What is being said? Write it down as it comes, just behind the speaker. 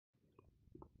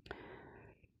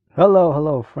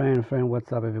hello friend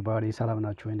what's up everybody ሰላም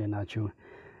ናችሁ እንዴት ናችሁ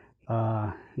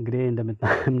እንግዲህ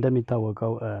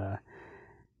እንደሚታወቀው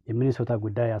የሚኒሶታ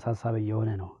ጉዳይ አሳሳቢ የሆነ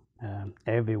ነው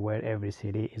everywhere every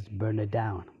city is burned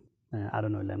down I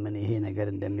don't know ለምን ይሄ ነገር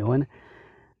እንደሚሆን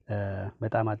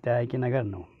በጣም አጠያቂ ነገር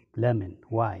ነው ለምን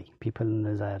why people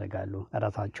እንደዛ ያደርጋሉ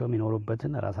ራሳቸው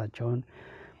የሚኖሩበትን ራሳቸውን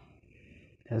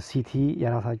ሲቲ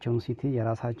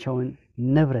የራሳቸውን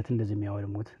ንብረት እንደዚህ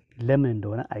የሚያወድሙት ለምን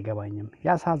እንደሆነ አይገባኝም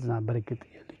ያሳዝናል በርግጥ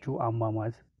ልጁ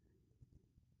አሟሟት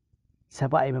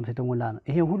ሰብአዊ መብት የተሞላ ነው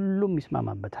ይሄ ሁሉም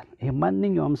ይስማማበታል ይሄ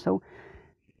ማንኛውም ሰው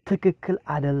ትክክል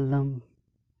አይደለም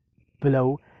ብለው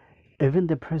even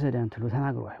the president ሁሉ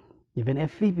ተናግሯል even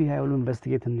FBI ሁሉ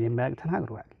ኢንቨስቲጌት እንደሚያደርግ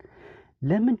ተናግሯል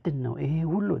ለምንድን ነው ይሄ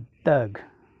ሁሉ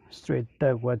straight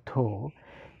thug ወጥቶ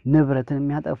ንብረትን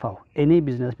የሚያጠፋው እኔ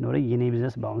ቢዝነስ ኖረኝ የኔ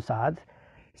ቢዝነስ በአሁን ሰዓት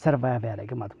ሰርቫይቭ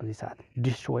ያደርግ ማለት በዚህ ሰዓት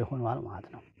ዲስትሮይ ሆኗል ማለት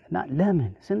ነው እና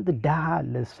ለምን ስንት ዳሃ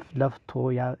ለፍቶ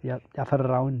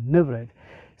ያፈራውን ንብረት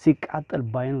ሲቃጠል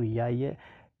ባይኑ ያየ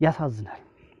ያሳዝናል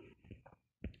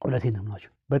እውነቴን ነው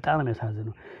ማለት በጣም ነው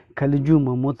ያሳዝነው ከልጁ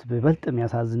መሞት በበልጥ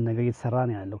የሚያሳዝን ነገር እየተሰራ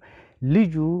ነው ያለው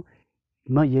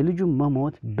የልጁ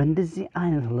መሞት በእንደዚህ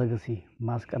አይነት ሌጋሲ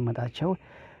ማስቀመጣቸው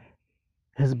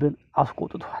ህዝብን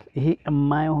አስቆጥቷል ይሄ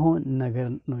የማይሆን ነገር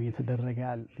ነው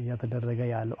እየተደረገ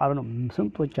ያለው አሁን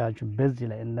ስንቶቻችሁ በዚህ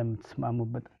ላይ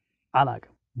እንደምትስማሙበት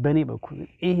አላቅም በኔ በኩል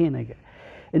ይሄ ነገር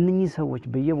እነኚህ ሰዎች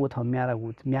በየቦታው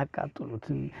የሚያረጉት የሚያቃጥሉት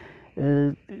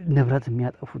ንብረት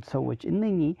የሚያጠፉት ሰዎች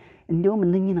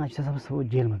እነኚህ ናቸው ተሰብስበው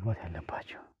ጄል መግባት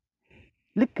ያለባቸው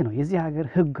ልክ ነው የዚህ ሀገር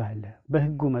ህግ አለ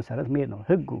በህጉ መሰረት መሄድ ነው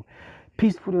ህጉ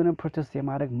ፒስፉል የሆነ ፕሮቴስት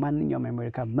የማድረግ ማንኛውም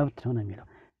አሜሪካ መብት ነው የሚለው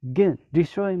ግን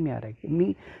ዲስትሮይ የሚያደርግ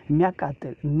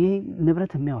የሚያቃጥል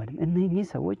ንብረት የሚያወድም እነኚህ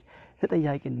ሰዎች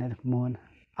ተጠያቂነት መሆን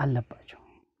አለባቸው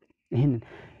ይሄንን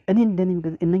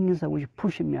እነኚህ ሰዎች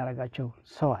ፑሽ የሚያደርጋቸው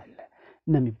ሰው አለ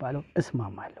እንደሚባለው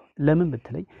እስማማለሁ ለምን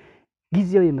ብትለኝ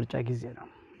ጊዜው የምርጫ ጊዜ ነው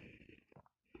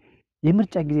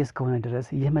የምርጫ ጊዜ እስከሆነ ድረስ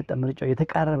የመጣ ምርጫው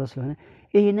የተቃረበ ስለሆነ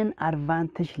ይሄንን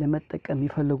አድቫንቴጅ ለመጠቀም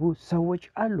የሚፈልጉ ሰዎች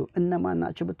አሉ እነማን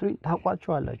ናቸው ብትሉኝ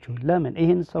ታውቋቸዋላችሁ ለምን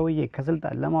ይሄን ሰውዬ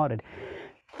ከስልጣን ለማውረድ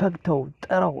ፈግተው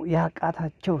ጥረው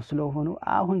ያቃታቸው ስለሆኑ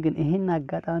አሁን ግን ይሄን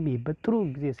አጋጣሚ በጥሩ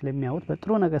ጊዜ ስለሚያዩት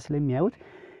በጥሩ ነገር ስለሚያዩት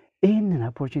ይሄንን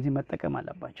ኦፖርቹኒቲ መጠቀም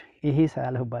አለባቸው ይሄ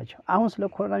ሳያልፍባቸው አሁን ስለ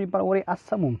ኮሮና የሚባል ወሬ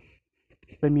አሰሙም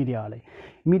በሚዲያው ላይ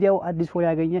ሚዲያው አዲስ ወሬ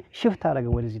ያገኘ ሽፍት አደረገ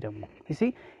ወደዚህ ደግሞ እሺ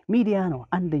ሚዲያ ነው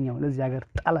አንደኛው ለዚህ ሀገር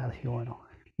ጠላት የሆነው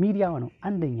ሚዲያው ነው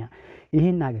አንደኛ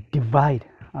ይሄን ሀገር ዲቫይድ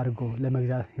አድርጎ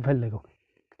ለመግዛት የፈለገው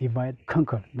ዲቫይድ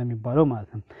ኮንከር እንደሚባለው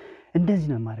ማለት ነው እንደዚህ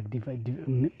ነው ማድረግ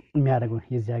የሚያደርገው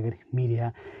የዚህ ሀገር ሚዲያ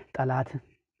ጠላት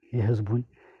የህዝቡን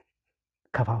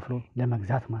ከፋፍሎ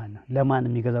ለመግዛት ማለት ነው ለማን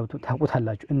የሚገዛው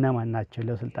ታውቁታላችሁ እነማን ናቸው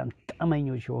ለስልጣን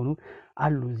ጠመኞች የሆኑ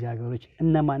አሉ እዚህ ሀገሮች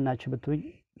እነማን ናቸው ብትሉኝ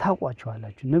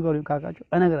ታውቋቸዋላችሁ ንገሩኝ ካቃችሁ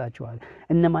እነግራችኋለሁ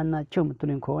እነማን ናቸው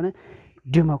የምትሉኝ ከሆነ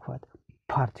ዲሞክራት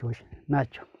ፓርቲዎች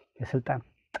ናቸው የስልጣን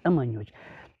ጠመኞች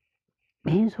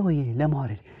ይህን ሰውዬ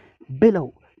ለማውረድ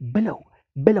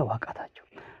ብለው አቃታቸው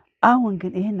አሁን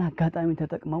ግን ይሄን አጋጣሚ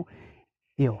ተጠቅመው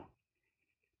ይው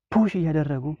ፑሽ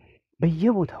እያደረጉ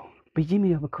በየቦታው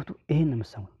በየሚዲያው በከቱ ይሄን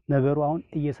መስመው ነገሩ አሁን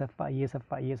እየሰፋ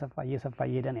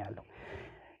እየሄደ ነው ያለው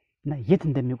እና የት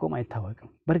እንደሚቆም አይታወቅም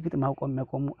በርግጥ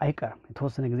ማቆሙ አይቀርም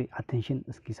የተወሰነ ጊዜ አቴንሽን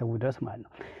እስኪሰው ድረስ ማለት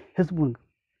ነው ህዝቡን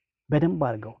በደንብ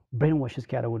አድርገው ብሬን ዋሽ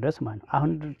እስኪያደርጉ ድረስ ማለት ነው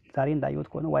አሁን ዛሬ እንዳየሁት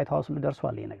ከሆነ ዋይት ሃውስ ሁሉ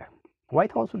ደርሷል ይሄ ነገር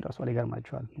ዋይት ሃውስ ሁሉ ደርሷል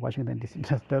ይገርማችኋል ዋሽንግተን ዲሲ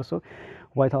ድረስ ደርሶ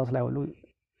ዋይት ሃውስ ላይ ሁሉ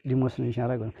ዲሞንስትሬሽን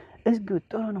ያደረገ ነው እስኪ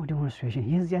ጥሩ ነው ዲሞንስትሬሽን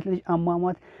የዚህ ያለ ልጅ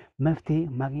አሟሟት መፍትሄ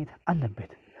ማግኘት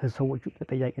አለበት ሰዎቹ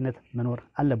ተጠያቂነት መኖር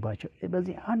አለባቸው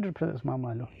በዚህ 100%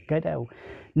 እስማማለሁ ገዳዩ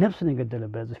ነፍስን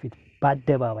የገደለበት ፊት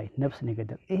በአደባባይ ነፍስን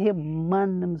የገደለ ይሄ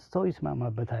ማንም ሰው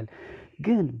ይስማማበታል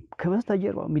ግን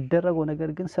ከበስተጀርባው የሚደረገው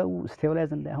ነገር ግን ሰው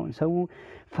ስቴብላይዝ እንዳይሆን ሰው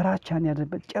ፍራቻን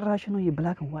ያደረበት ጭራሽ ነው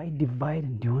የብላክ ዋይት ዲቫይድ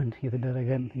እንዲሆን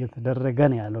የተደረገ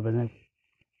ነው ያለው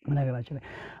በነገራችን ላይ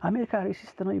አሜሪካ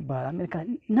ሬሲስት ነው ይባላል አሜሪካ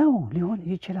ነው ሊሆን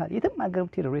ይችላል የትም ሀገር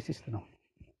ብትሄድ ሬሲስት ነው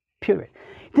ፒሪየድ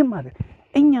የትም ሀገር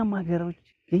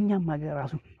የኛም ሀገር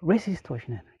ራሱ ሬሲስቶች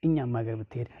ነን እኛም ሀገር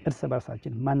ብትሄድ እርስ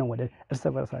በርሳችን ማንወደድ እርስ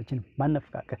በርሳችን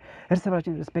ማንፈቃቀር እርስ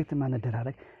በርሳችን ሪስፔክት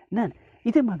ማንደራረግ ነን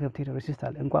የትም ሀገር ብትሄድ ሬሲስት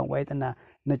አለ እንኳን ዋይትና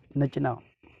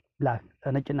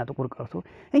ነጭና ጥቁር ቀርቶ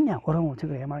እኛ ኦሮሞ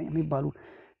ትግራይ አማርኛ የሚባሉ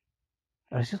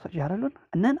ሬሲስቶች ያረሉን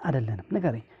ነን አይደለንም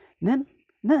ንገረኝ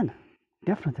ነን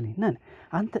ዴፊኒትሊ ነን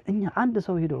እኛ አንድ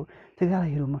ሰው ሄዶ ትግራይ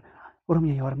ሄዶ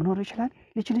ኦሮሚያ ያወራ መኖር ይችላል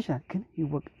ግን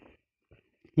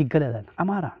ይገለላል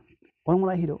አማራ ኦሮሞ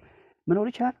ላይ ሄዶ መኖር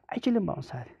ይችላል አይችልም ባሁን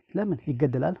ሰዓት ለምን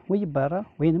ይገደላል ወይ ይባረራል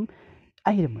ወይንም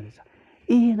አይሄድም ማለት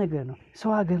ይሄ ነገር ነው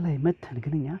ሰው ሀገር ላይ መተን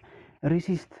ግንኛ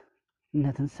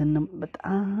ሬሲስትነትን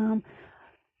በጣም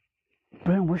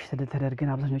ብሬን ዋሽ ተደርገን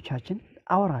አብዛኞቻችን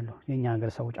አወራለሁ የኛ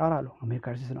ሀገር ሰዎች አወራለሁ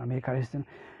አሜሪካ ሲስተም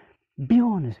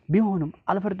ቢሆንም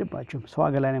አልፈርድባቸውም። ሰው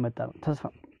ሀገር ላይ ነው የመጣነው ተስፋ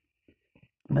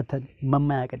መተን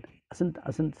መማያቀድ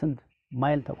ስንት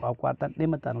ማይል ተቋቋርጠን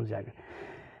የመጣነው እዚህ ሀገር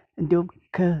እንዲሁም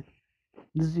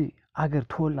ከዚህ ሀገር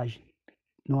ተወላጅ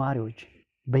ነዋሪዎች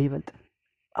በይበልጥ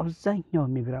አብዛኛው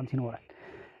ሚግራንት ይኖራል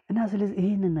እና ስለዚህ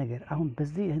ይሄንን ነገር አሁን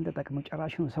በዚህ ይሄን ተጠቅመው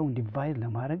ጨራሽውን ሰው ዲቫይድ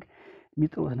ለማድረግ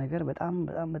የሚጥሩት ነገር በጣም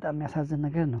የሚያሳዝን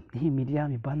ነገር ነው። ይሄ ሚዲያ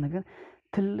የሚባል ነገር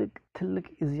ትልቅ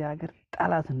እዚህ ሀገር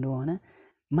ጠላት እንደሆነ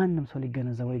ማንም ሰው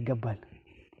ሊገነዘበው ይገባል።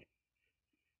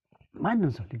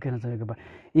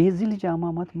 የዚህ ልጅ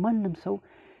አሟሟት ማንም ሰው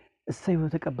እሰየው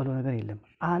የተቀበለው ነገር የለም።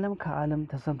 ዓለም ከዓለም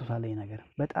ተሰምቶታል። ይሄ ነገር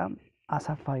በጣም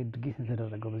አሳፋሪ ድርጊት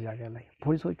የተደረገው በዚህ ሀገር ላይ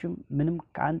ፖሊሶችም ምንም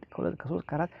ከአንድ ከሁለት ከሶስት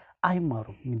ከአራት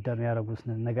አይማሩም። የሚያደርጉት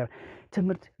ነገር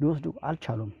ትምህርት ሊወስዱ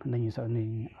አልቻሉም።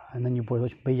 እነኚህ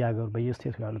ፖሊሶች በየሀገሩ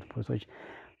በየስቴቱ ያሉት ፖሊሶች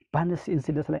በአንድ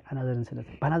ኢንሲደንት ላይ አናዘር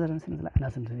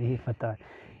ኢንሲደንት ይሄ ይፈጠራል።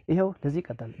 ይኸው ለዚህ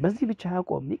ይቀጥላል። በዚህ ብቻ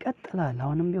ያቆም ይቀጥላል።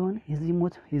 አሁንም ቢሆን የዚህ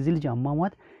ሞት የዚህ ልጅ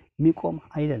አሟሟት የሚቆም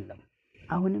አይደለም።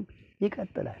 አሁንም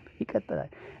ይቀጥላል።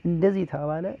 እንደዚህ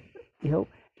ተባለ ይኸው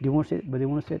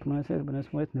በዲሞንስትሬት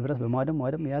ንብረት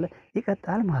በማውደም ያለ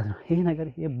ይቀጥላል ማለት ነው። ይሄ ነገር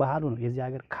ባህሉ ነው። የዚህ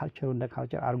ሀገር ካልቸሩ እንደ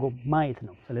ካልቸር አድርጎ ማየት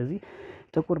ነው። ስለዚህ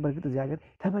ጥቁር በእርግጥ እዚህ ሀገር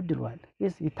ተበድሏል።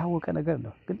 የታወቀ ነገር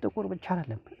ነው። ግን ጥቁር ብቻ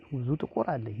አይደለም፣ ብዙ ጥቁር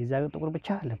አለ። የዚህ ሀገር ጥቁር ብቻ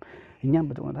አይደለም። እኛም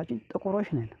በጥቁርነታችን ጥቁሮች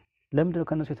ነን። ለምንድነው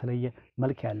ከነሱ የተለየ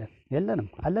መልክ ያለን? የለንም።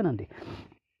 አለን እንዴ?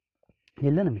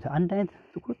 የለንም። አንድ አይነት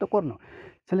ጥቁር ነው።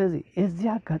 ስለዚህ የዚህ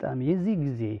አጋጣሚ የዚህ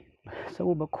ጊዜ ሰው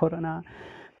በኮሮና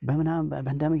በምናምን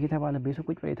በፓንደሚክ የተባለ ቤቱ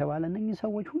ቁጭ ብለው የተባለ እነኚህ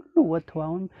ሰዎች ሁሉ ወጥተው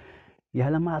አሁን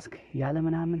ያለ ማስክ ያለ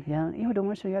ምናምን ይሄው ደግሞ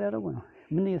እያደረጉ ነው።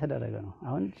 ምን እየተደረገ ነው?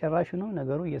 አሁን ጭራሽ ነው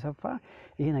ነገሩ እየሰፋ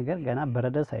ይሄ ነገር ገና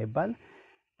በረደ ሳይባል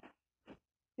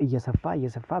እየሰፋ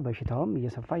በሽታውም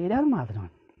እየሰፋ ይሄዳል ማለት ነው።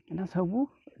 እና ሰው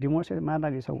ዲሞንስትሬት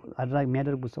ማድረግ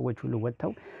የሚያደርጉት ሰዎች ሁሉ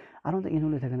ወጥተው አሁን ይሄን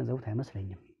ሁሉ የተገነዘቡት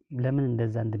አይመስለኝም። ለምን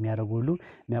እንደዛ እንደሚያደርጉ ሁሉ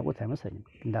የሚያውቁት አይመስለኝም።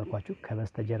 እንዳልኳችሁ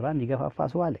ከበስተጀርባ የሚገፋፋ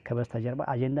ሰው አለ። ከበስተጀርባ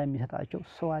አጀንዳ የሚሰጣቸው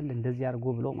ሰው አለ። እንደዚህ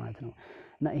አድርጎ ብሎ ማለት ነው።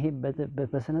 እና ይሄ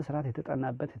በስነ ስርዓት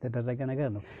የተጠናበት የተደረገ ነገር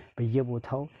ነው።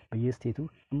 በየቦታው በየስቴቱ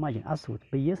ኢማጂን አስቡት፣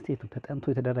 በየስቴቱ ተጠንቶ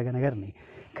የተደረገ ነገር ነው።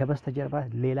 ከበስተጀርባ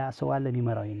ሌላ ሰው አለ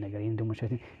የሚመራው ይሄን ነገር። ይሄን ደግሞ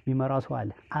የሚመራው ሰው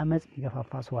አለ። አመጽ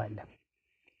የሚገፋፋ ሰው አለ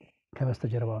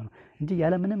ከበስተጀርባው ነው እንጂ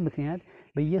ያለ ምንም ምክንያት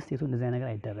በየስቴቱ እንደዚህ ነገር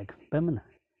አይደረግም። በምን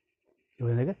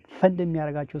የሆነ ነገር ፈንድ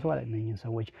የሚያደርጋቸው ሰው አለ እነኚህ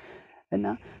ሰዎች። እና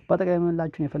በአጠቃላይ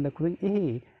የምንላችሁን የፈለኩኝ ይሄ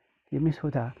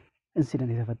የሚኒሶታ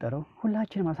ኢንሲደንት የተፈጠረው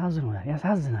ሁላችንም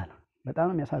ያሳዝናል። በጣም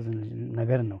የሚያሳዝን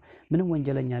ነገር ነው። ምንም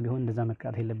ወንጀለኛ ቢሆን እንደዛ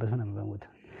መቅጣት የለበትም ነው በሞት።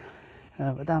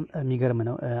 በጣም የሚገርም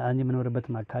ነው። አንቺ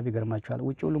የምኖርበትም አካባቢ ይገርማችኋል።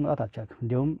 ውጭ ሁሉ መውጣት አልቻልኩም።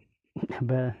 እንዲያውም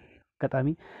በአጋጣሚ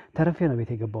ተረፌ ነው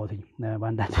ቤት የገባሁት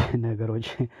በአንዳንድ ነገሮች።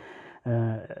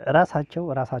 ራሳቸው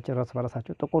እርስ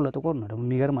በራሳቸው ጥቁር ለጥቁር ነው ደግሞ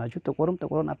የሚገርማችሁ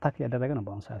ጥቁርን አታክ ያደረገ ነው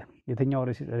በአሁኑ ሰዓት። የትኛው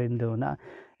ሬስ እንደሆነ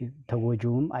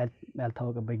ተጎጂውም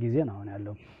ያልታወቀበት ጊዜ ነው አሁን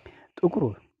ያለው። ጥቁሩ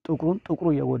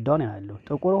እየጎዳው ነው ያለው።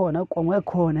 ጥቁር ሆነ ቆመ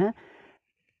ከሆነ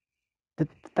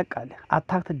ትጠቃለህ፣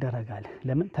 አታክ ትደረጋለህ።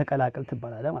 ለምን ተቀላቀል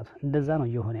ትባላለህ ማለት ነው። እንደዛ ነው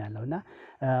እየሆነ ያለው እና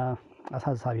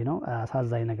አሳሳቢ ነው።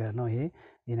 አሳዛኝ ነገር ነው። ይሄ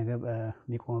ነገር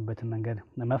የሚቆምበትን መንገድ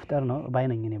መፍጠር ነው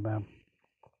ባይነኝ እኔ።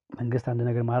 መንግስት አንድ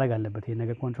ነገር ማድረግ አለበት። ይሄ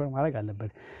ነገር ኮንትሮል ማድረግ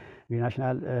አለበት።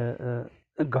 የናሽናል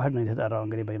ጋርድ ነው የተጠራው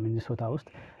እንግዲህ በሚኒሶታ ውስጥ።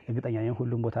 እርግጠኛ ነኝ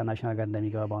ሁሉም ቦታ ናሽናል ጋርድ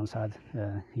እንደሚገባ በአሁኑ ሰዓት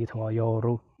እየተዋወሩ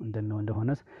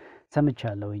እንደሆነ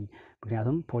ሰምቻለሁኝ።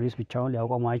 ምክንያቱም ፖሊስ ብቻውን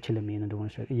ሊያቆመው አይችልም። ይሄን እንደሆነ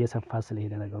እየሰፋ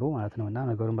ስለሄደ ነገሩ ማለት ነው። እና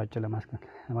ነገሩን ባጭር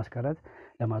ለማስቀረት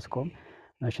ለማስቆም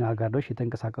ናሽናል ጋርዶች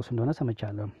የተንቀሳቀሱ እንደሆነ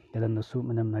ሰምቻለሁ። ለነሱ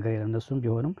ምንም ነገር የለነሱም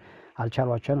ቢሆንም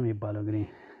አልቻሏቸው ነው የሚባለው እንግዲህ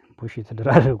ፑሽ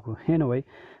የተደረጉ ኤኒዌይ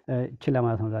እቺ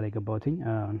ለማለት ነው ዛሬ የገባሁትኝ።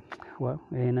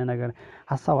 ይሄን ነገር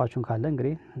ሐሳባችሁን ካለ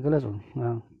እንግዲህ ግለጹ፣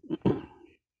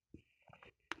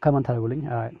 ኮሜንት አድርጉልኝ።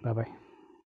 ባይ ባይ።